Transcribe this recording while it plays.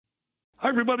Hi,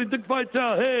 everybody. Dick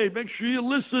Vitale. Hey, make sure you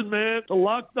listen, man, to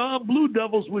Locked On Blue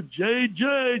Devils with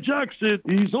J.J. Jackson.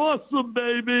 He's awesome,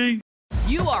 baby.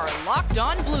 You are Locked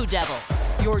On Blue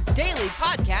Devils, your daily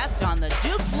podcast on the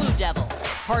Duke Blue Devils,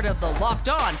 part of the Locked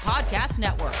On Podcast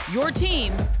Network, your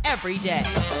team every day.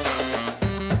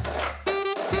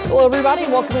 Hello, everybody,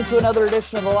 and welcome into another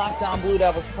edition of the Locked On Blue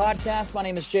Devils podcast. My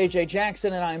name is J.J.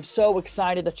 Jackson, and I am so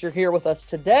excited that you're here with us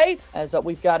today, as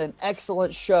we've got an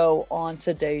excellent show on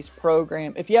today's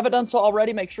program. If you haven't done so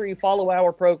already, make sure you follow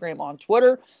our program on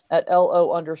Twitter at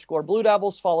LO_Blue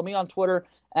Devils. Follow me on Twitter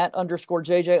at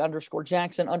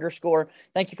 _JJ_Jackson_.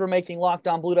 Thank you for making Locked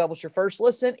On Blue Devils your first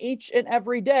listen each and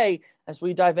every day as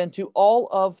we dive into all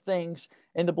of things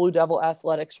in the Blue Devil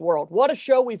athletics world. What a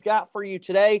show we've got for you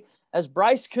today, as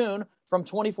Bryce Koon from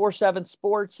 24/7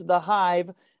 Sports, The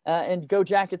Hive, and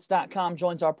GoJackets.com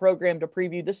joins our program to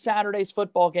preview this Saturday's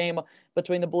football game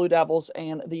between the Blue Devils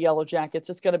and the Yellow Jackets.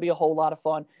 It's going to be a whole lot of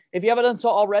fun. If you haven't done so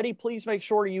already, please make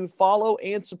sure you follow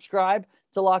and subscribe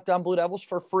to Locked On Blue Devils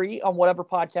for free on whatever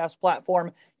podcast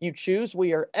platform you choose.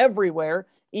 We are everywhere,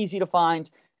 easy to find,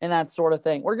 and that sort of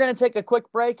thing. We're going to take a quick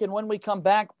break, and when we come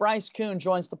back, Bryce Koon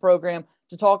joins the program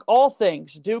to talk all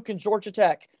things Duke and Georgia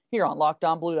Tech here on Locked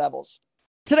On Blue Devils.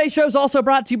 Today's show is also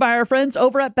brought to you by our friends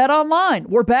over at BetOnline.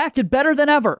 We're back and better than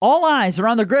ever. All eyes are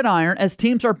on the gridiron as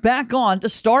teams are back on to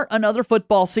start another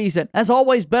football season. As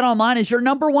always, BetOnline is your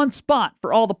number one spot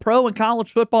for all the pro and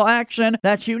college football action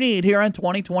that you need here in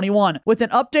 2021. With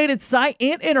an updated site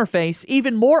and interface,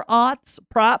 even more odds,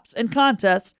 props, and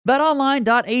contests,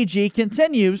 BetOnline.ag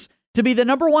continues to be the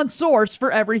number one source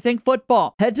for everything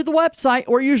football. Head to the website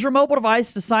or use your mobile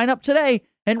device to sign up today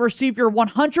and receive your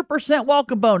 100%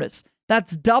 welcome bonus.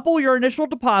 That's double your initial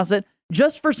deposit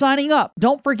just for signing up.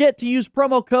 Don't forget to use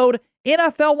promo code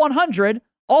NFL100.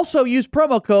 Also use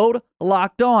promo code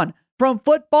Locked On. From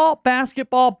football,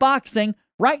 basketball, boxing,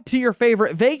 right to your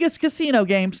favorite Vegas casino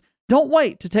games, don't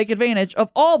wait to take advantage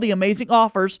of all the amazing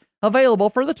offers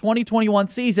available for the 2021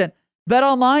 season.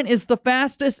 BetOnline is the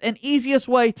fastest and easiest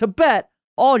way to bet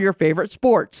all your favorite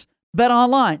sports.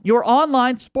 BetOnline, your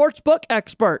online sportsbook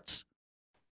experts.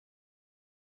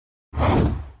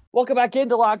 Welcome back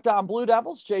into Locked On Blue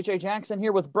Devils. J.J. Jackson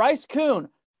here with Bryce Koon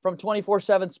from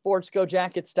 24/7 Sports,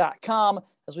 GoJackets.com,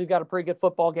 as we've got a pretty good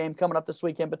football game coming up this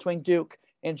weekend between Duke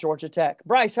and Georgia Tech.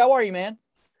 Bryce, how are you, man?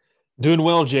 Doing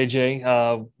well,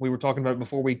 JJ. We were talking about it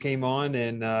before we came on,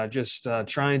 and just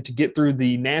trying to get through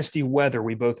the nasty weather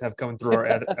we both have coming through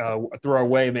our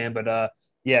way, man. But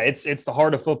yeah, it's the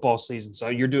heart of football season. So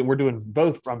we're doing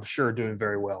both. I'm sure doing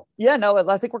very well. Yeah, no,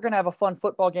 I think we're going to have a fun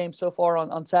football game so far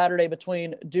on Saturday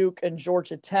between Duke and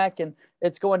Georgia Tech, and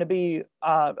it's going to be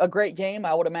a great game,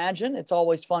 I would imagine. It's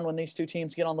always fun when these two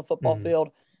teams get on the football field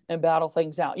and battle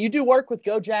things out. You do work with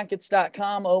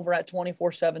GoJackets.com over at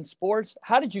 24/7 Sports.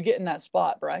 How did you get in that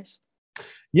spot, Bryce?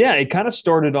 Yeah, it kind of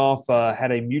started off,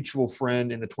 had a mutual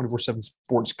friend in the 24/7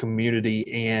 Sports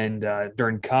community, and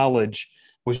during college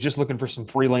was just looking for some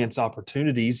freelance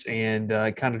opportunities, and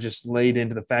kind of just laid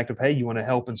into the fact of, hey, you want to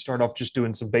help and start off just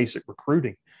doing some basic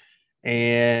recruiting.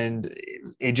 And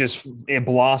it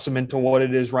blossomed into what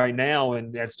it is right now.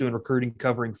 And that's doing recruiting,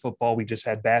 covering football. We just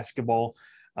had basketball,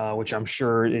 which I'm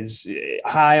sure is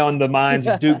high on the minds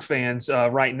of Duke fans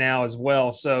right now as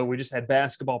well. So we just had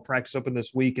basketball practice open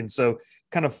this week. And so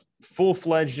kind of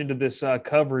full-fledged into this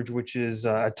coverage, which is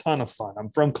a ton of fun. I'm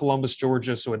from Columbus,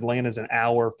 Georgia, so Atlanta's an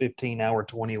hour, 15, hour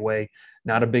 20 away.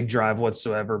 Not a big drive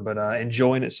whatsoever, but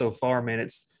enjoying it so far, man.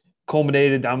 It's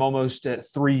culminated. I'm almost at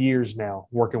 3 years now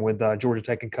working with Georgia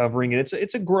Tech and covering, and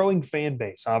it's a growing fan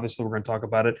base. Obviously, we're going to talk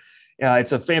about it.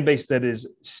 It's a fan base that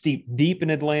is steeped deep in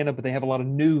Atlanta, but they have a lot of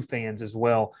new fans as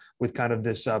well with kind of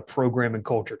this program and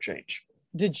culture change.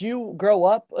 Did you grow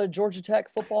up a Georgia Tech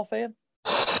football fan?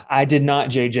 I did not,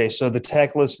 JJ. So the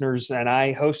Tech listeners, and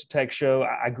I host a Tech show.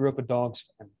 I grew up a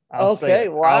Dogs fan. I'll say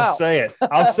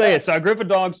it. So I grew up a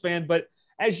Dogs fan, but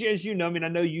as you know, I mean, I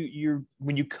know you're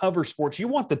when you cover sports, you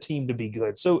want the team to be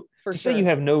good. So say you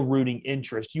have no rooting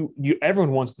interest,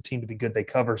 everyone wants the team to be good they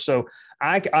cover. So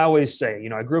I always say,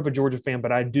 I grew up a Georgia fan,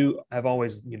 but I've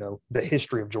always, the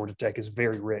history of Georgia Tech is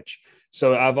very rich.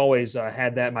 So I've always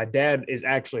had that. My dad is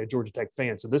actually a Georgia Tech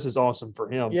fan, so this is awesome for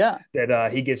him. Yeah,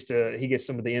 that he gets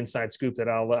some of the inside scoop that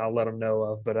I'll let him know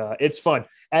of. But it's fun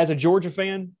as a Georgia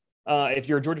fan. If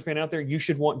you're a Georgia fan out there, you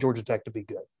should want Georgia Tech to be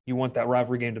good. You want that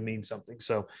rivalry game to mean something.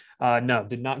 So, no,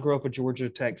 did not grow up a Georgia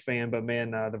Tech fan, but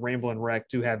man, the Ramblin' Wreck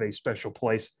do have a special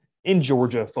place in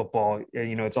Georgia football.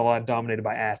 It's a lot dominated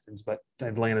by Athens, but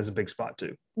Atlanta's a big spot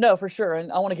too. No, for sure.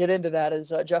 And I want to get into that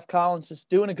as Jeff Collins is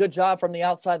doing a good job from the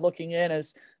outside looking in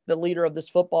as the leader of this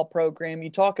football program. You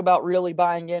talk about really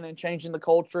buying in and changing the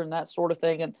culture and that sort of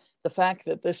thing. And the fact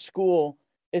that this school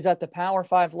is at the Power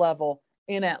 5 level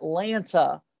in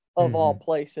Atlanta, of all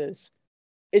places,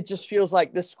 it just feels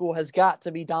like this school has got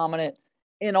to be dominant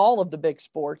in all of the big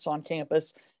sports on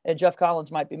campus. And Jeff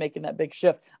Collins might be making that big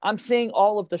shift. I'm seeing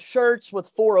all of the shirts with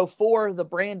 404, the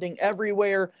branding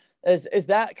everywhere. Is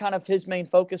that kind of his main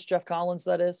focus, Jeff Collins,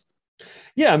 that is?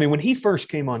 Yeah, I mean, when he first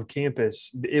came on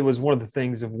campus, it was one of the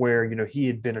things of where, he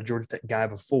had been a Georgia Tech guy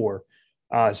before.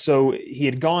 So he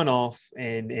had gone off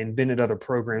and been at other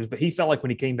programs, but he felt like when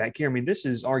he came back here, I mean, this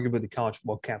is arguably the college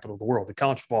football capital of the world. The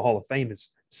College Football Hall of Fame is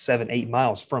 7-8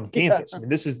 miles from campus. I mean,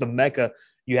 this is the Mecca.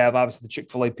 You have obviously the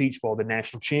Chick-fil-A Peach Bowl. The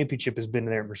national championship has been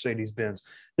there at Mercedes-Benz.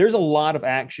 There's a lot of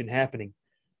action happening.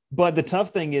 But the tough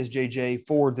thing is, JJ,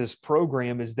 for this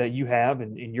program is that you have,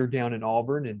 and you're down in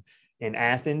Auburn and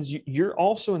Athens, you're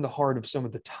also in the heart of some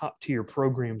of the top tier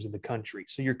programs in the country.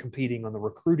 So you're competing on the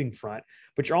recruiting front,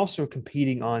 but you're also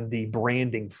competing on the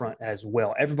branding front as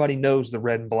well. Everybody knows the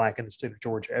red and black in the state of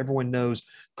Georgia. Everyone knows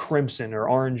crimson or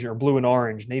orange or blue and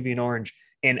orange, navy and orange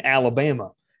in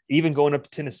Alabama. Even going up to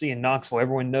Tennessee and Knoxville,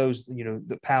 everyone knows,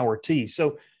 the Power T.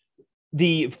 So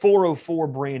the 404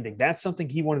 branding, that's something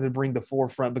he wanted to bring to the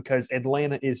forefront because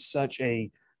Atlanta is such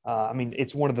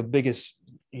it's one of the biggest,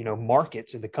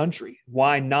 markets in the country.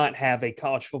 Why not have a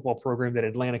college football program that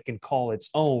Atlanta can call its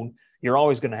own? You're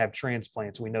always going to have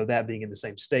transplants. We know that being in the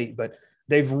same state, but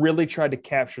they've really tried to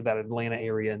capture that Atlanta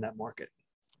area in that market.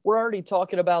 We're already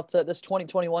talking about this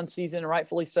 2021 season,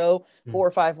 rightfully so, 4 or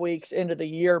 5 weeks into the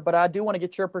year. But I do want to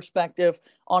get your perspective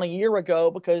on a year ago,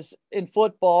 because in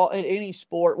football, in any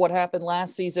sport, what happened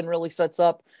last season really sets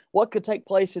up what could take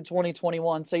place in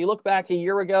 2021. So you look back a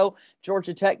year ago,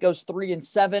 Georgia Tech goes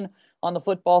 3-7 on the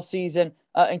football season,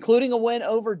 including a win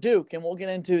over Duke. And we'll get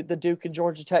into the Duke and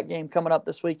Georgia Tech game coming up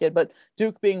this weekend. But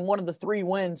Duke being one of the 3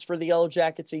 wins for the Yellow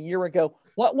Jackets a year ago.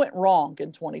 What went wrong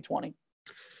in 2020?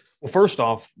 Well, first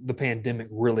off, the pandemic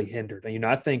really hindered.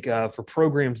 I think for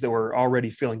programs that were already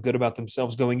feeling good about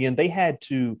themselves going in, they had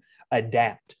to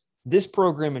adapt. This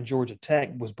program in Georgia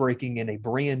Tech was breaking in a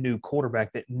brand new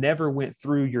quarterback that never went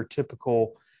through your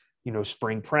typical,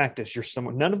 spring practice.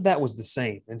 None of that was the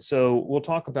same. And so we'll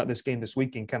talk about this game this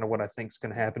weekend, kind of what I think is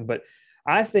going to happen. But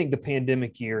I think the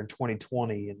pandemic year in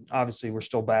 2020, and obviously we're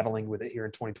still battling with it here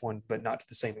in 2020, but not to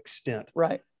the same extent.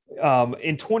 Right.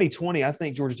 In 2020, I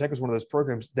think Georgia Tech was one of those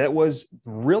programs that was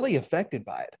really affected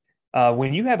by it.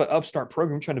 When you have an upstart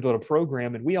program trying to build a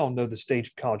program, and we all know the stage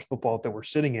of college football that we're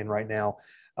sitting in right now,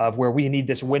 of where we need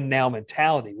this win now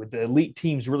mentality with the elite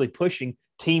teams really pushing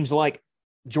teams like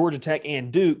Georgia Tech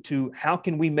and Duke to how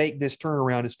can we make this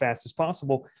turnaround as fast as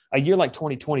possible. A year like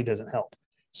 2020 doesn't help.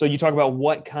 So you talk about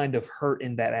what kind of hurt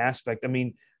in that aspect. I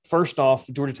mean, first off,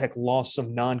 Georgia Tech lost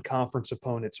some non-conference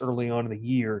opponents early on in the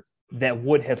year that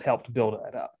would have helped build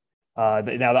that up.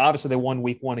 Now, obviously, they won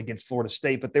week 1 against Florida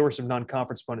State, but there were some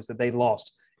non-conference opponents that they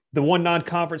lost. The one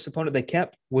non-conference opponent they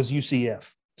kept was UCF.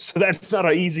 So that's not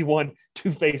an easy one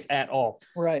to face at all.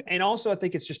 Right. And also, I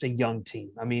think it's just a young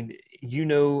team. I mean,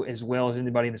 as well as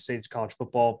anybody in the state of college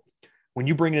football, when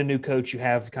you bring in a new coach, you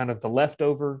have kind of the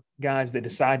leftover guys that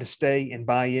decide to stay and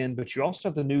buy in, but you also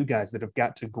have the new guys that have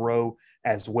got to grow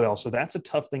as well. So that's a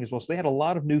tough thing as well. So they had a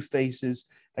lot of new faces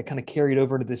that kind of carried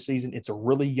over into this season. It's a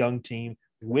really young team.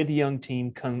 With a young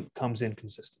team comes in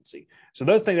consistency. So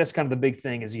those things, that's kind of the big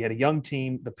thing is you had a young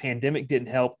team. The pandemic didn't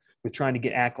help with trying to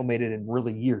get acclimated in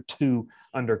really year 2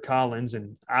 under Collins.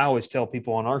 And I always tell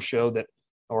people on our show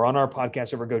or on our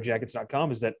podcast over at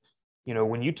GoJackets.com is that,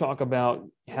 when you talk about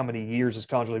how many years has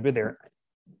college really been there,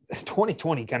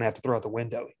 2020 kind of have to throw out the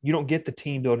window. You don't get the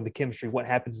team building, the chemistry, what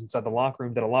happens inside the locker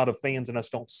room that a lot of fans and us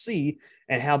don't see,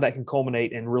 and how that can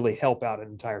culminate and really help out an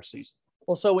entire season.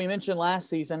 Well, so we mentioned last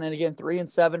season, and again,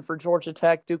 3-7 for Georgia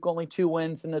Tech. Duke only 2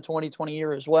 wins in the 2020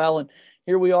 year as well. And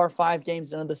here we are 5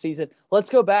 games into the season. Let's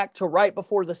go back to right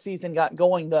before the season got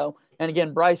going, though. And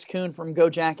again, Bryce Coon from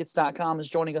GoJackets.com is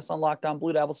joining us on Locked On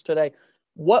Blue Devils today.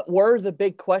 What were the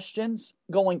big questions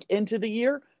going into the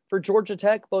year for Georgia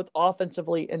Tech, both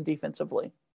offensively and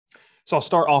defensively? So I'll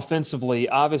start offensively.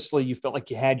 Obviously, you felt like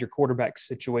you had your quarterback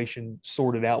situation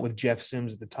sorted out with Jeff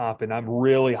Sims at the top, and I'm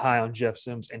really high on Jeff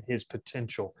Sims and his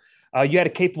potential. You had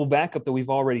a capable backup that we've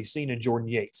already seen in Jordan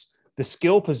Yates. The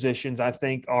skill positions, I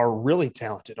think, are really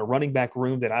talented. A running back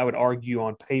room that I would argue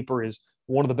on paper is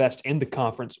one of the best in the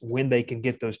conference when they can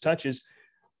get those touches.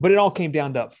 But it all came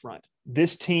down to up front.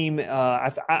 This team,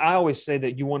 I always say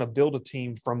that you want to build a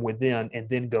team from within and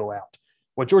then go out.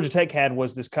 What Georgia Tech had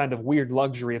was this kind of weird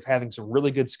luxury of having some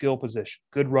really good skill position,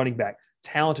 good running back,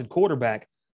 talented quarterback,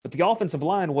 but the offensive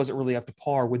line wasn't really up to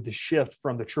par with the shift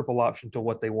from the triple option to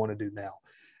what they want to do now.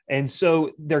 And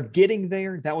so they're getting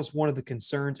there. That was one of the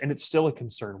concerns, and it's still a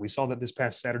concern. We saw that this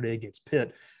past Saturday against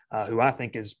Pitt, who I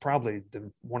think is probably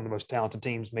one of the most talented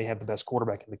teams, may have the best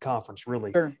quarterback in the conference,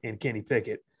 really, in Kenny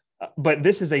Pickett. But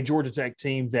this is a Georgia Tech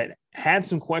team that had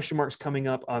some question marks coming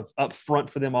up front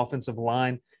for them offensive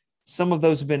line. Some of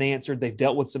those have been answered. They've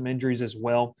dealt with some injuries as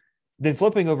well. Then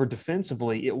flipping over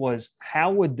defensively, it was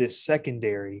how would this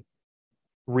secondary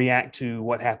react to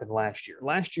what happened last year?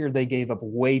 Last year, they gave up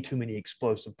way too many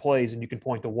explosive plays, and you can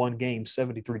point to one game,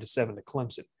 73-7 to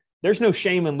Clemson. There's no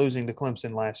shame in losing to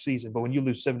Clemson last season, but when you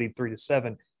lose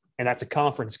 73-7, and that's a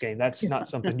conference game, that's not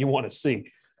something you want to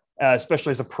see,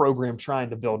 especially as a program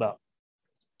trying to build up.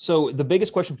 So the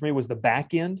biggest question for me was the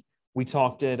back end. We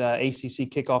talked at ACC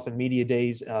Kickoff and Media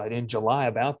Days in July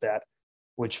about that,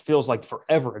 which feels like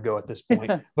forever ago at this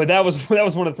point. But that was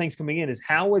one of the things coming in is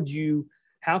how could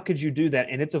you do that?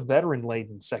 And it's a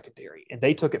veteran-laden secondary, and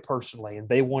they took it personally, and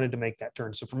they wanted to make that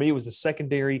turn. So for me, it was the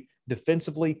secondary.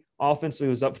 Defensively, offensively,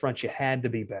 it was up front. You had to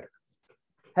be better.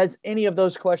 Has any of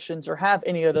those questions or have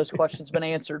any of those questions been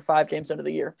answered 5 games into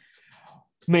the year?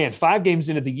 Man, 5 games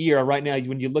into the year right now,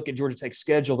 when you look at Georgia Tech's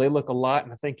schedule, they look a lot,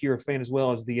 and I think you're a fan as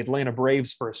well, as the Atlanta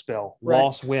Braves for a spell. Right.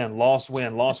 Loss, win, loss,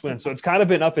 win, loss, win. So it's kind of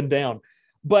been up and down.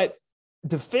 But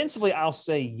defensively, I'll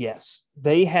say yes.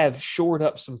 They have shored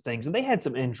up some things, and they had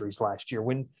some injuries last year.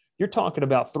 When you're talking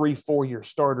about 3-4-year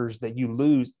starters that you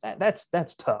lose,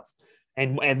 that's tough,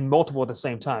 and multiple at the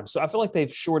same time. So I feel like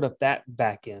they've shored up that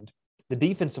back end. The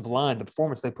defensive line, the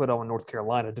performance they put on in North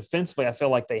Carolina, defensively, I feel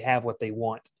like they have what they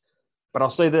want. But I'll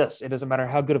say this, it doesn't matter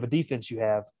how good of a defense you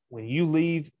have. When you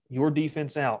leave your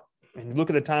defense out and you look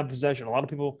at the time of possession, a lot of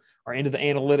people are into the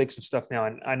analytics of stuff now.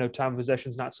 And I know time of possession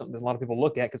is not something that a lot of people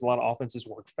look at because a lot of offenses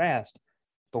work fast.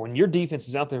 But when your defense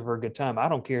is out there for a good time, I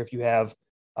don't care if you have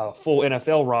a full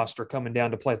NFL roster coming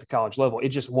down to play at the college level. It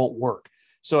just won't work.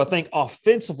 So I think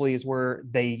offensively is where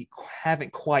they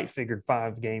haven't quite figured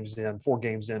 4 games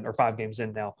in, or 5 games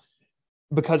in now.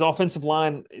 Because offensive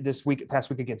line past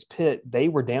week against Pitt, they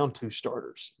were down 2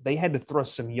 starters. They had to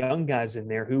thrust some young guys in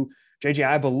there who, JJ,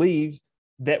 I believe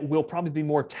that will probably be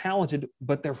more talented,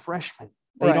 but they're freshmen.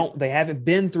 They haven't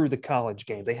been through the college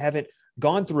game. They haven't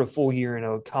gone through a full year in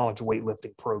a college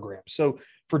weightlifting program. So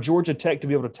for Georgia Tech to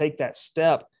be able to take that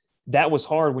step, that was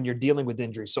hard when you're dealing with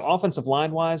injuries. So offensive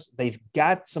line wise, they've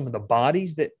got some of the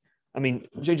bodies that, I mean,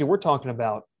 JJ, we're talking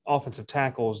about offensive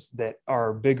tackles that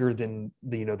are bigger than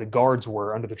the guards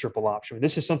were under the triple option.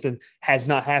 This is something has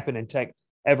not happened in Tech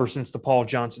ever since the Paul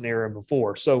Johnson era and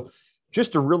before. So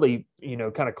just to really,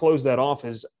 kind of close that off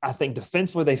is I think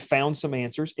defensively they found some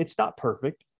answers. It's not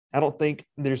perfect. I don't think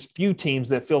there's few teams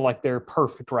that feel like they're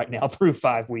perfect right now through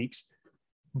 5 weeks,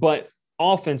 but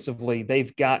offensively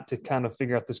they've got to kind of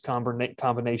figure out this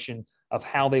combination of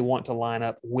how they want to line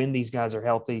up when these guys are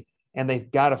healthy. And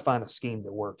they've got to find a scheme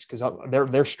that works because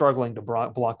they're struggling to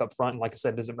block up front. And like I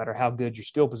said, it doesn't matter how good your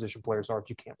skill position players are if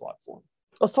you can't block for them.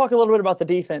 Let's talk a little bit about the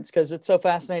defense because it's so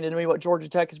fascinating to me what Georgia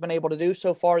Tech has been able to do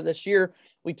so far this year.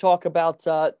 We talk about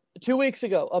 2 weeks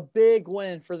ago, a big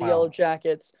win for the Yellow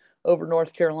Jackets over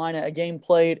North Carolina, a game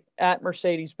played at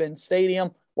Mercedes-Benz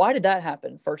Stadium. Why did that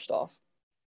happen, first off?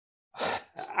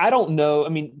 I don't know. I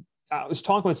mean, I was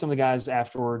talking with some of the guys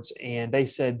afterwards, and they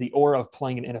said the aura of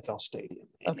playing an NFL stadium.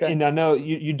 Okay. And I know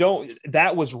you don't –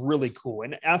 that was really cool.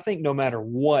 And I think no matter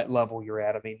what level you're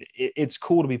at, I mean, it's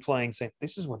cool to be playing, saying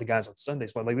this is what the guys on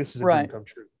Sundays play. Like, this is a dream come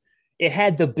true. It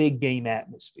had the big game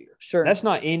atmosphere. Sure. That's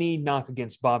not any knock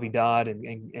against Bobby Dodd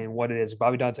and what it is.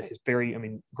 Bobby Dodd's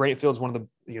Grant Field's one of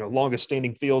the longest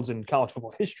standing fields in college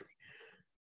football history.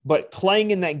 But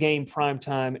playing in that game prime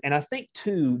time, and I think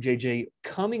too, JJ,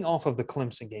 coming off of the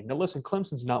Clemson game. Now, listen,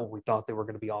 Clemson's not what we thought they were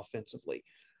going to be offensively.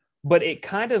 But it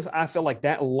kind of, I feel like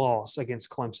that loss against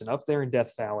Clemson up there in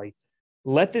Death Valley,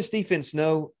 let this defense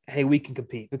know, hey, we can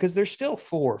compete. Because there's still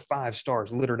 4 or 5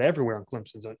 stars littered everywhere on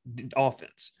Clemson's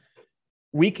offense.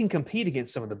 We can compete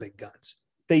against some of the big guns.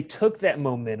 They took that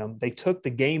momentum. They took the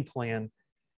game plan.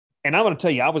 And I'm going to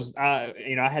tell you,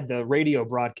 I had the radio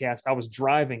broadcast. I was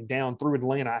driving down through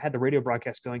Atlanta. I had the radio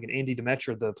broadcast going, and Andy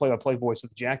Demetra, the play-by-play voice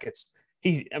of the Jackets,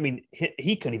 he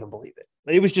couldn't even believe it.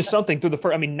 It was just something through the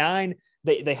first. 9.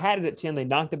 They had it at 10. They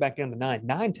knocked it back down to 9.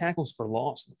 9 tackles for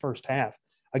loss in the first half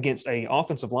against an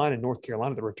offensive line in North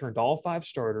Carolina that returned all 5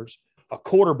 starters, a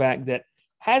quarterback that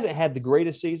hasn't had the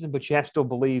greatest season, but you have to still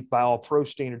believe by all pro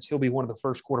standards he'll be one of the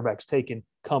first quarterbacks taken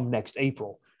come next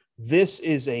April. This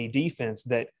is a defense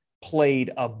that played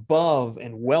above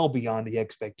and well beyond the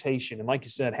expectation. And like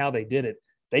you said, how they did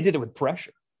it with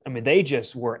pressure. I mean, they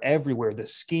just were everywhere. The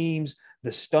schemes,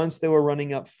 the stunts they were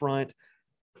running up front.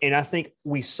 And I think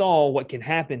we saw what can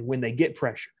happen when they get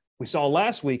pressure. We saw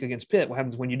last week against Pitt what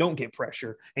happens when you don't get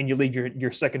pressure and you leave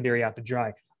your secondary out to dry.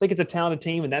 I think it's a talented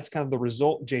team, and that's kind of the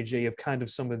result, JJ, of kind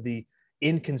of some of the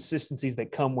inconsistencies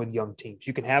that come with young teams.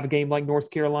 You can have a game like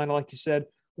North Carolina, like you said,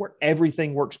 where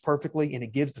everything works perfectly and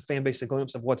it gives the fan base a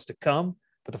glimpse of what's to come.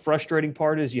 But the frustrating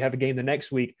part is you have a game the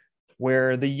next week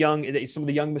where some of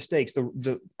the young mistakes,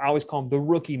 I always call them the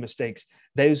rookie mistakes,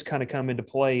 those kind of come into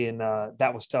play, and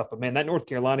that was tough. But, man, that North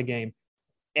Carolina game,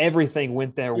 everything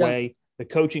went their way. The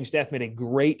coaching staff made a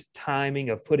great timing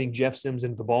of putting Jeff Sims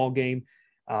into the ball game.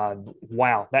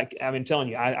 Wow. I'm telling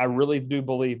you, I really do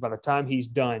believe by the time he's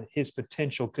done, his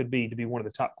potential could be to be one of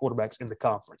the top quarterbacks in the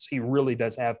conference. He really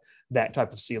does have that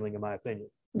type of ceiling, in my opinion.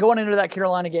 Going into that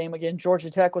Carolina game, again, Georgia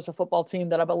Tech was a football team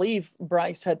that I believe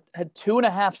Bryce had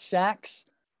 2.5 sacks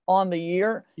on the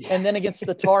year, and then against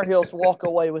the Tar Heels walk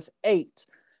away with 8.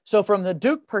 So from the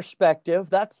Duke perspective,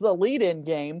 that's the lead-in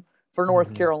game for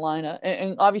North Carolina.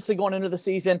 And obviously going into the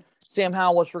season, Sam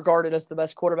Howell was regarded as the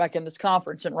best quarterback in this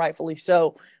conference, and rightfully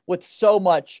so, with so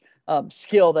much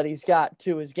skill that he's got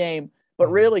to his game, but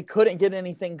really couldn't get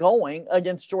anything going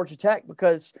against Georgia Tech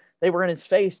because they were in his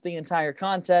face the entire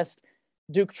contest.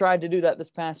 Duke tried to do that this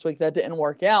past week. That didn't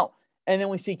work out. And then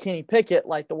we see Kenny Pickett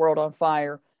light the world on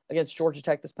fire against Georgia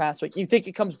Tech this past week. You think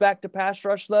it comes back to pass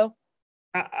rush, though?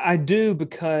 I do,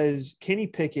 because Kenny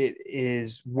Pickett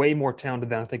is way more talented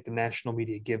than I think the national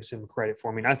media gives him credit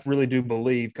for. I mean, I really do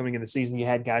believe coming in the season, you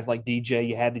had guys like DJ,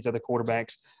 you had these other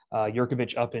quarterbacks,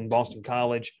 Yurkovich up in Boston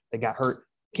College that got hurt.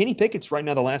 Kenny Pickett's right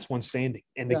now the last one standing,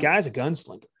 and the guy's a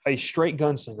gunslinger, a straight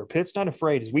gunslinger. Pitt's not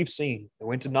afraid, as we've seen. They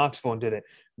went to Knoxville and did it.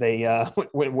 They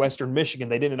went Western Michigan.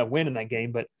 They didn't end up winning that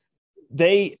game, but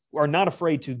they are not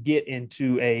afraid to get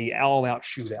into a all-out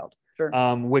shootout.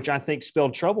 Which I think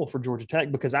spelled trouble for Georgia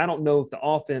Tech, because I don't know if the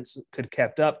offense could have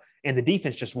kept up and the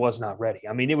defense just was not ready.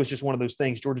 I mean, it was just one of those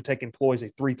things. Georgia Tech employs a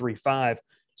 3-3-5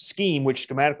 scheme, which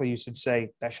schematically you should say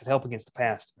that should help against the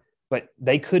pass, but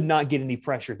they could not get any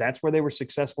pressure. That's where they were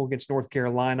successful against North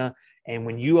Carolina. And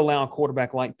when you allow a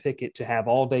quarterback like Pickett to have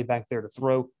all day back there to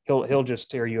throw, he'll just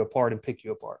tear you apart and pick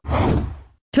you apart.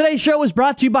 Today's show is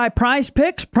brought to you by Prize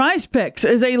Picks. Prize Picks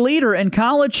is a leader in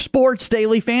college sports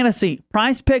daily fantasy.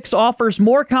 Prize Picks offers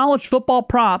more college football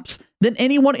props than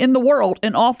anyone in the world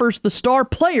and offers the star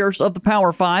players of the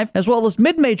Power 5 as well as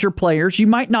mid-major players you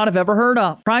might not have ever heard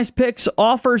of. Prize Picks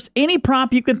offers any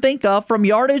prop you can think of, from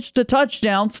yardage to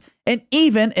touchdowns and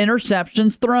even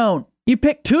interceptions thrown. You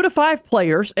pick 2 to 5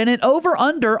 players and an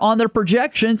over-under on their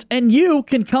projections, and you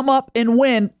can come up and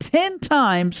win 10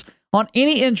 times on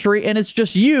any entry, and it's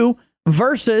just you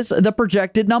versus the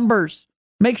projected numbers.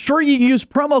 Make sure you use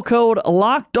promo code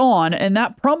Locked On, and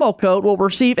that promo code will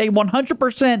receive a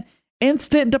 100%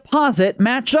 instant deposit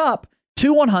match up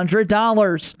to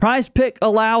 $100. Prize Pick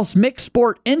allows mixed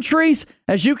sport entries,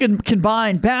 as you can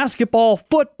combine basketball,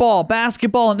 football,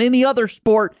 and any other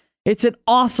sport. It's an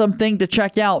awesome thing to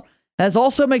check out. As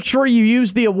also, make sure you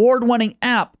use the award-winning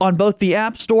app on both the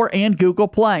App Store and Google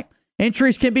Play.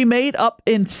 Entries can be made up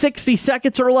in 60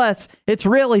 seconds or less. It's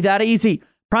really that easy.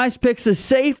 Prize Picks is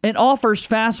safe and offers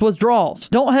fast withdrawals.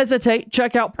 Don't hesitate.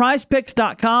 Check out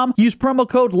prizepicks.com. Use promo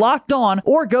code Locked On,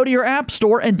 or go to your app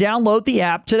store and download the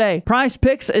app today. Prize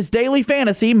Picks is daily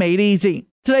fantasy made easy.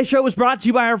 Today's show was brought to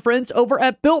you by our friends over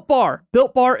at Built Bar.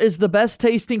 Built Bar is the best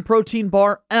tasting protein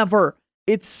bar ever.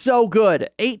 It's so good.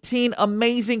 18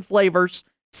 amazing flavors,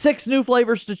 6 new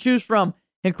flavors to choose from,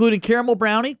 including caramel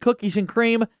brownie, cookies and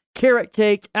cream, carrot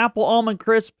cake, apple almond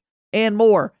crisp, and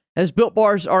more. As Built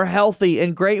Bars are healthy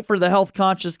and great for the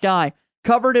health-conscious guy.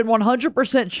 Covered in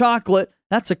 100% chocolate.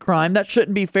 That's a crime. That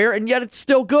shouldn't be fair, and yet it's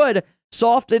still good.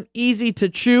 Soft and easy to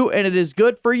chew, and it is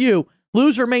good for you.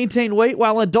 Lose or maintain weight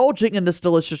while indulging in this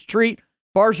delicious treat.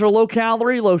 Bars are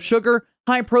low-calorie, low-sugar,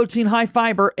 high-protein,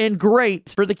 high-fiber, and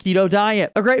great for the keto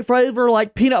diet. A great flavor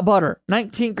like peanut butter.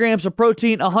 19 grams of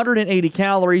protein, 180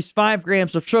 calories, 5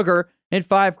 grams of sugar, and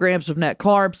 5 grams of net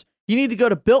carbs. You need to go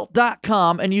to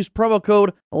Built.com and use promo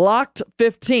code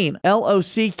LOCKED15,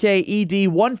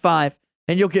 LOCKED15,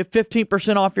 and you'll get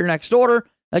 15% off your next order.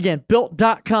 Again,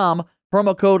 Built.com,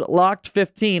 promo code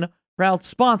LOCKED15, proud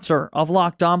sponsor of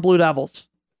Locked On Blue Devils.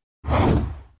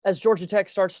 As Georgia Tech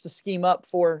starts to scheme up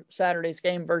for Saturday's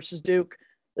game versus Duke,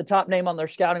 the top name on their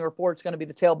scouting report is going to be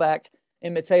the tailback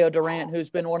in Mateo Durant, who's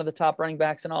been one of the top running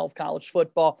backs in all of college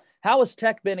football. How has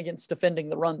Tech been against defending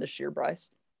the run this year, Bryce?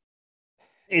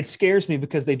 It scares me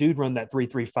because they do run that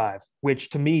 3-3-5, which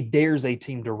to me dares a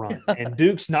team to run. And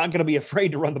Duke's not going to be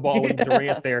afraid to run the ball with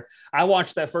Durant there. I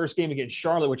watched that first game against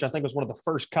Charlotte, which I think was one of the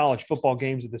first college football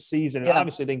games of the season. And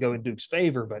obviously didn't go in Duke's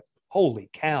favor, but holy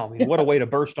cow. I mean, what a way to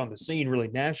burst on the scene really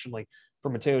nationally. for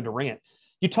Mateo Durant.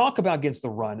 You talk about against the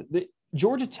run.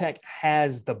 Georgia Tech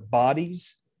has the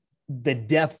bodies. The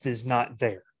depth is not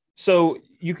there. So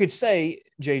you could say,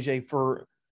 JJ, for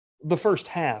the first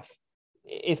half,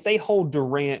 if they hold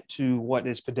Durant to what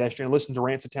is pedestrian, listen,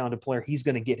 Durant's a talented player. He's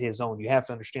going to get his own. You have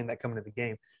to understand that coming into the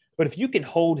game. But if you can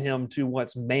hold him to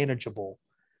what's manageable,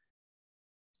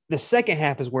 the second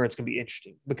half is where it's going to be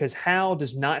interesting, because how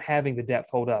does not having the depth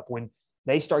hold up when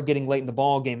they start getting late in the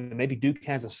ball game and maybe Duke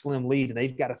has a slim lead and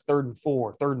they've got a 3rd and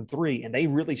 4, 3rd and 3, and they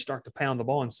really start to pound the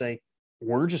ball and say,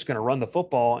 we're just going to run the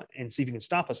football and see if you can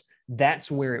stop us. That's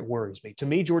where it worries me. To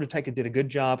me, Georgia Tech did a good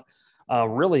job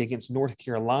really against North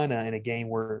Carolina in a game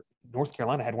where North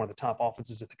Carolina had one of the top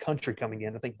offenses in the country coming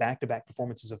in. I think back-to-back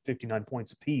performances of 59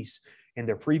 points apiece in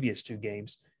their previous 2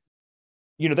 games.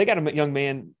 You know, they got a young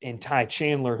man in Ty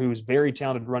Chandler who is very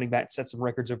talented running back, set some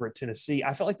records over at Tennessee.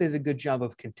 I felt like they did a good job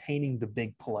of containing the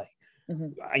big play.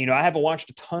 Mm-hmm. You know, I haven't watched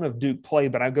a ton of Duke play,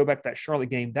 but I go back to that Charlotte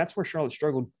game. That's where Charlotte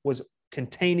struggled, was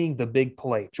containing the big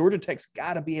play. Georgia Tech's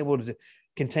got to be able to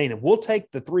contain it. We'll take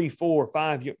the 3, 4,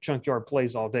 5 chunk yard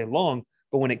plays all day long,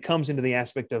 but when it comes into the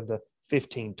aspect of the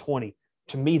 15, 20,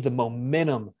 to me, the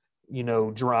momentum, you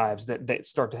know, drives that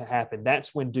start to happen.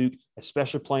 That's when Duke,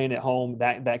 especially playing at home,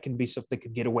 that can be something that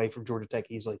could get away from Georgia Tech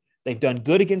easily. They've done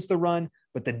good against the run,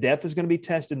 but the depth is going to be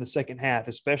tested in the second half,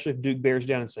 especially if Duke bears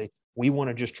down and say, we want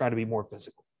to just try to be more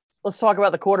physical. Let's talk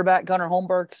about the quarterback. Gunnar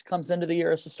Holmberg comes into the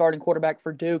year as the starting quarterback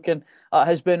for Duke and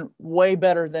has been way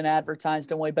better than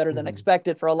advertised and way better than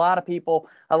expected for a lot of people.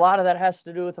 A lot of that has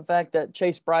to do with the fact that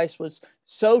Chase Brice was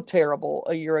so terrible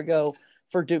a year ago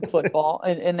for Duke football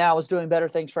and now is doing better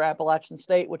things for Appalachian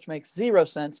State, which makes zero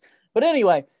sense. But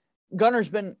anyway, Gunnar's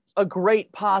been a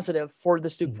great positive for the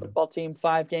Duke football team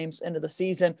 5 games into the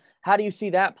season. How do you see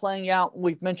that playing out?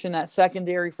 We've mentioned that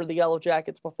secondary for the Yellow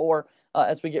Jackets before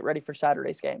as we get ready for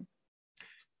Saturday's game.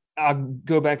 I'll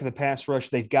go back to the pass rush.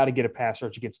 They've got to get a pass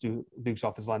rush against Duke's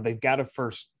offensive line. They've got to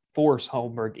first force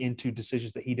Holmberg into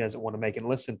decisions that he doesn't want to make. And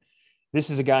listen, this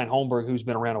is a guy in Holmberg who's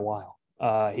been around a while.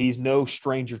 He's no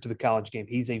stranger to the college game.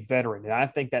 He's a veteran. And I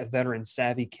think that veteran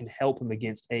savvy can help him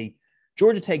against a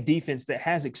Georgia Tech defense that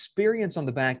has experience on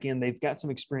the back end. They've got some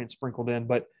experience sprinkled in.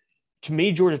 But to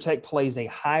me, Georgia Tech plays a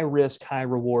high-risk,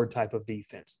 high-reward type of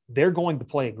defense. They're going to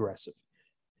play aggressive.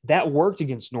 That worked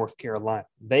against North Carolina.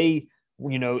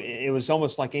 You know, it was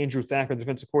almost like Andrew Thacker, the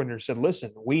defensive coordinator, said,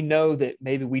 listen, we know that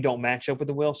maybe we don't match up with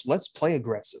the well, so let's play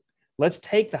aggressive. Let's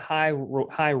take the high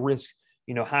risk,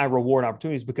 you know, high reward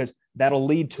opportunities, because that'll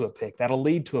lead to a pick. That'll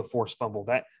lead to a forced fumble.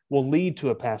 That will lead to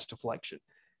a pass deflection.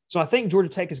 So I think Georgia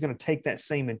Tech is going to take that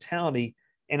same mentality.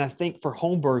 And I think for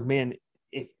Holmberg, man,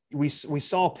 if we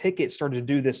saw Pickett started to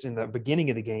do this in the beginning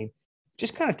of the game,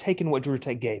 just kind of taking what Georgia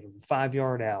Tech gave him,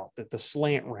 5-yard out, the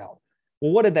slant route.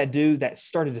 Well, what did that do? That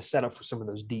started to set up for some of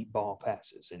those deep ball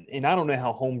passes. And I don't know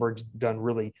how Holmberg's done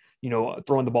really, you know,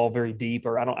 throwing the ball very deep,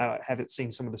 or I haven't seen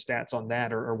some of the stats on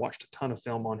that or watched a ton of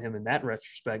film on him in that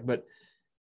retrospect. But,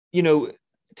 you know,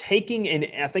 and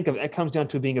I think it comes down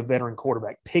to being a veteran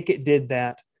quarterback. Pickett did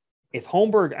that. If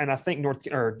Holmberg, and I think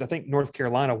North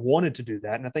Carolina wanted to do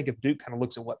that. And I think if Duke kind of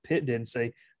looks at what Pitt did and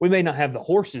say, we may not have the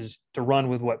horses to run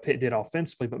with what Pitt did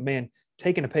offensively, but man,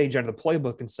 taking a page out of the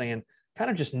playbook and saying, kind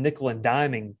of just nickel and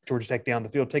diming Georgia Tech down the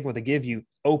field, taking what they give you,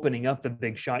 opening up the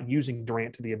big shot, using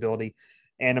Durant to the ability.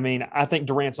 And I mean, I think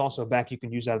Durant's also a back you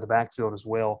can use out of the backfield as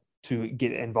well to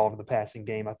get involved in the passing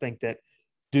game. I think that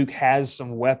Duke has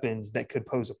some weapons that could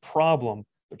pose a problem,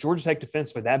 but Georgia Tech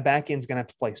defensively, that back end's going to have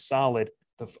to play solid.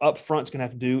 The up front's going to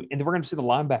have to do, and then we're going to see the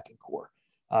linebacking core.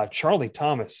 Charlie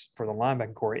Thomas for the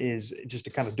linebacking core is just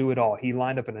to kind of do it all. He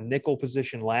lined up in a nickel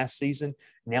position last season.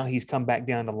 Now he's come back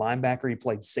down to linebacker. He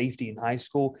played safety in high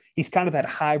school. He's kind of that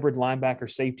hybrid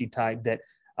linebacker safety type that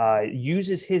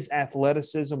uses his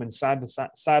athleticism and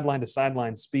sideline to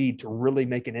sideline speed to really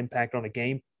make an impact on a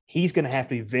game. He's going to have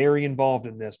to be very involved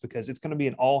in this because it's going to be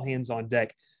an all hands on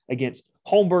deck against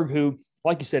Holmberg, who,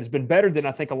 like you said, has been better than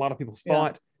I think a lot of people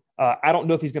thought. Yeah. I don't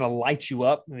know if he's going to light you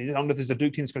up. I don't know if there's a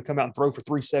Duke team that's going to come out and throw for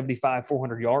 375,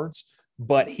 400 yards,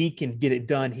 but he can get it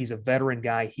done. He's a veteran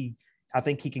guy. I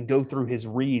think he can go through his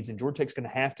reads, and Georgia Tech's going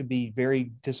to have to be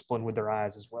very disciplined with their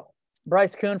eyes as well.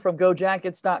 Bryce Koon from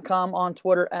GoJackets.com, on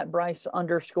Twitter at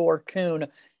Bryce_Koon.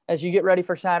 As you get ready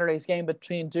for Saturday's game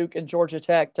between Duke and Georgia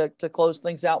Tech to close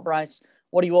things out, Bryce,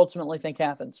 what do you ultimately think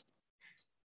happens?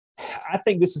 I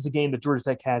think this is a game that Georgia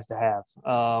Tech has to have.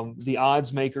 The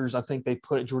odds makers, I think they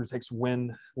put Georgia Tech's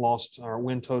win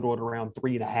total at around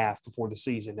 3.5 before the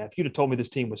season. Now, if you'd have told me this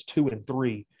team was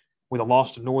 2-3 with a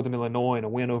loss to Northern Illinois and a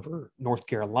win over North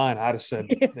Carolina, I'd have said,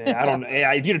 I don't know.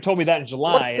 If you'd have told me that in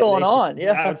July, what's going on?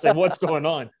 I would say, what's going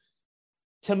on?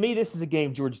 to me, this is a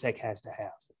game Georgia Tech has to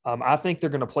have. I think they're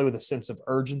going to play with a sense of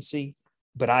urgency,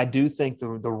 but I do think the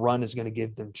run is going to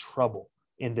give them trouble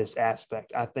in this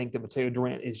aspect. I think that Mateo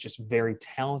Durant is just very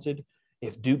talented.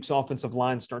 If Duke's offensive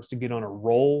line starts to get on a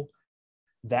roll,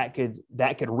 that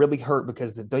could really hurt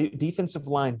because the defensive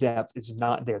line depth is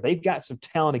not there. They've got some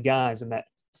talented guys in that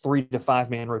 3 to 5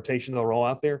 man rotation they'll roll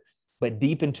out there, but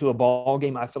deep into a ball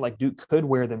game, I feel like Duke could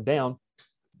wear them down.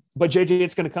 But JJ,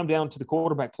 it's going to come down to the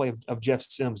quarterback play of Jeff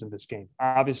Sims in this game.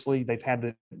 Obviously, they've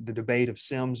had the debate of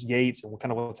Sims, Yates, and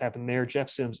kind of what's happened there. Jeff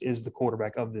Sims is the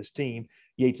quarterback of this team.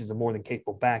 Yates is a more than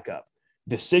capable backup.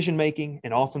 Decision-making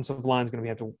and offensive line is going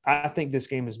to be I think this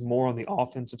game is more on the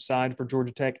offensive side for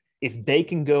Georgia Tech. If they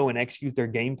can go and execute their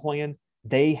game plan,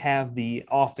 they have the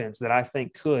offense that I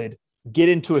think could get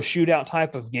into a shootout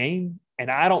type of game. And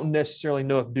I don't necessarily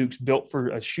know if Duke's built for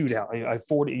a shootout, a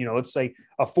 40, let's say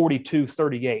a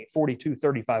 42-38,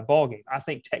 42-35 ball game. I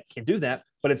think Tech can do that,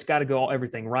 but it's got to go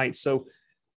everything right. So,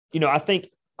 I think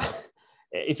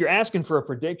if you're asking for a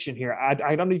prediction here,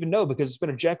 I don't even know because it's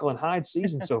been a Jekyll and Hyde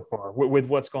season so far with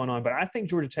what's going on. But I think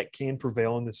Georgia Tech can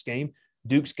prevail in this game.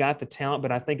 Duke's got the talent,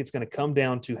 but I think it's going to come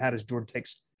down to how do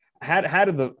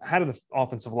the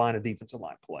offensive line and defensive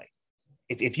line play?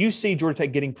 If you see Georgia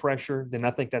Tech getting pressure, then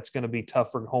I think that's going to be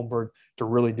tough for Holmberg to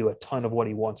really do a ton of what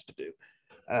he wants to do.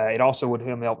 It also would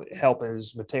help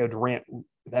as Mateo Durant.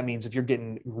 That means if you're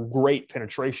getting great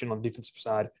penetration on the defensive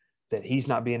side, that he's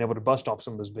not being able to bust off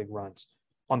some of those big runs.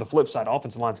 On the flip side,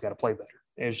 offensive line's got to play better.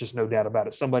 There's just no doubt about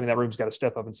it. Somebody in that room's got to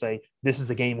step up and say, this is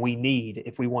the game we need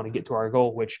if we want to get to our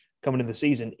goal, which coming into the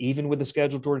season, even with the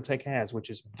schedule Georgia Tech has, which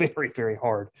is very, very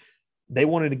hard, they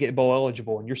wanted to get bowl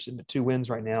eligible, and you're sitting at 2 wins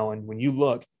right now. And when you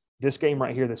look, this game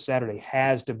right here this Saturday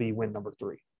has to be win number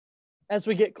 3. As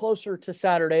we get closer to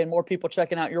Saturday and more people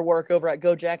checking out your work over at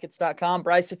GoJackets.com,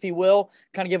 Bryce, if you will,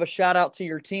 kind of give a shout out to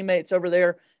your teammates over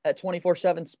there at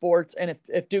 24/7 Sports. And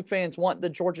if Duke fans want the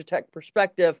Georgia Tech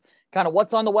perspective, kind of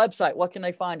what's on the website, what can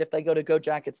they find if they go to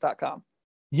GoJackets.com?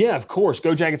 Yeah, of course.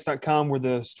 GoJackets.com. We're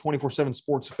the 24/7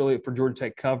 Sports affiliate for Georgia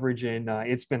Tech coverage, and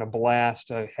it's been a blast.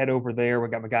 Head over there. We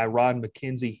got my guy Rod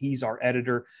McKenzie. He's our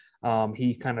editor.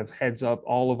 He kind of heads up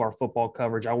all of our football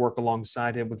coverage. I work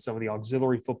alongside him with some of the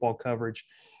auxiliary football coverage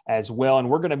as well, and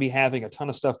we're going to be having a ton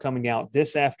of stuff coming out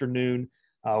this afternoon.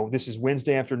 This is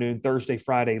Wednesday afternoon, Thursday,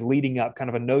 Friday, leading up, kind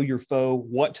of a know your foe,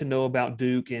 what to know about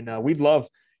Duke, and we'd love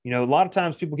 – a lot of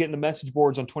times people get in the message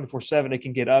boards on 24/7, it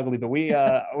can get ugly, but we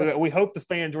hope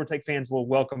the Georgia Tech fans will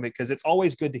welcome it because it's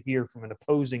always good to hear from an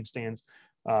opposing stands,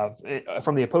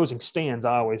 from the opposing stands,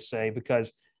 I always say,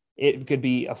 because it could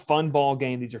be a fun ball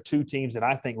game. These are two teams that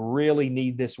I think really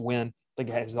need this win. I think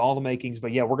it has all the makings,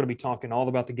 but yeah, we're going to be talking all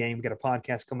about the game. We got a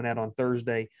podcast coming out on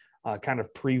Thursday, kind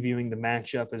of previewing the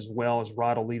matchup as well as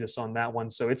Rod will lead us on that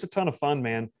one. So it's a ton of fun,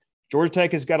 man. Georgia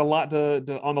Tech has got a lot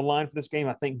on the line for this game.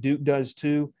 I think Duke does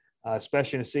too,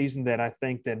 especially in a season that I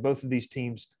think that both of these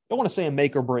teams, don't want to say a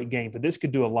make or break game, but this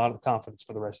could do a lot of confidence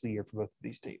for the rest of the year for both of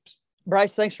these teams.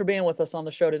 Bryce, thanks for being with us on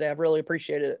the show today. I've really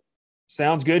appreciated it.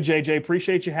 Sounds good, JJ.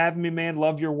 Appreciate you having me, man.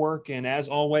 Love your work. And as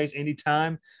always,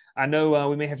 anytime. I know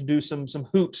we may have to do some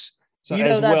hoops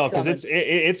as well because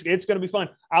it's going to be fun.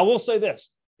 I will say this,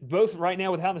 both right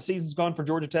now with how the season's gone for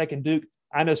Georgia Tech and Duke,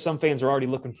 I know some fans are already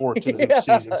looking forward to the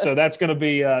season, so that's going to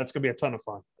be a ton of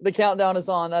fun. The countdown is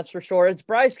on, that's for sure. It's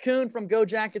Bryce Coon from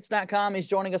GoJackets.com. He's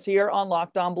joining us here on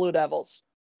Locked On Blue Devils.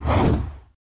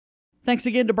 Thanks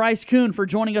again to Bryce Coon for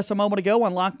joining us a moment ago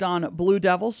on Locked On Blue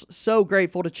Devils. So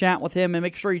grateful to chat with him, and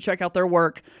make sure you check out their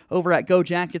work over at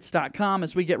GoJackets.com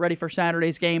as we get ready for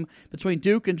Saturday's game between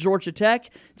Duke and Georgia Tech.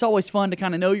 It's always fun to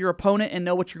kind of know your opponent and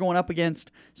know what you're going up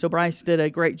against. So Bryce did a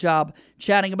great job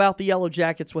chatting about the Yellow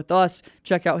Jackets with us.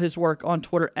 Check out his work on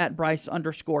Twitter at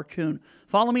Bryce_Coon.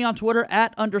 Follow me on Twitter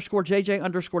at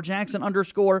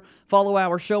 _JJ_Jackson_. Follow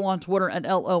our show on Twitter at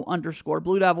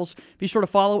LO_Blue Devils. Be sure to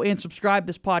follow and subscribe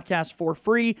this podcast for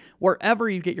free wherever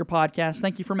you get your podcasts.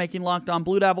 Thank you for making Locked On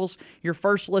Blue Devils your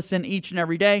first listen each and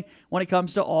every day when it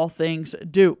comes to all things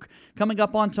Duke. Coming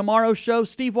up on tomorrow's show,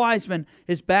 Steve Wiseman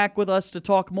is back with us to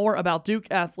talk more about Duke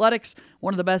athletics,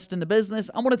 one of the best in the business.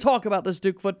 I'm going to talk about this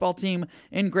Duke football team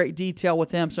in great detail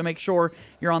with him, so make sure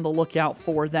you're on the lookout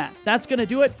for that. That's going to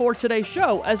do it for today's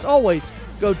show. As always,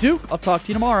 go Duke. I'll talk to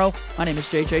you tomorrow. My name is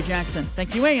JJ Jackson.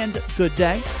 Thank you and good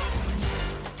day.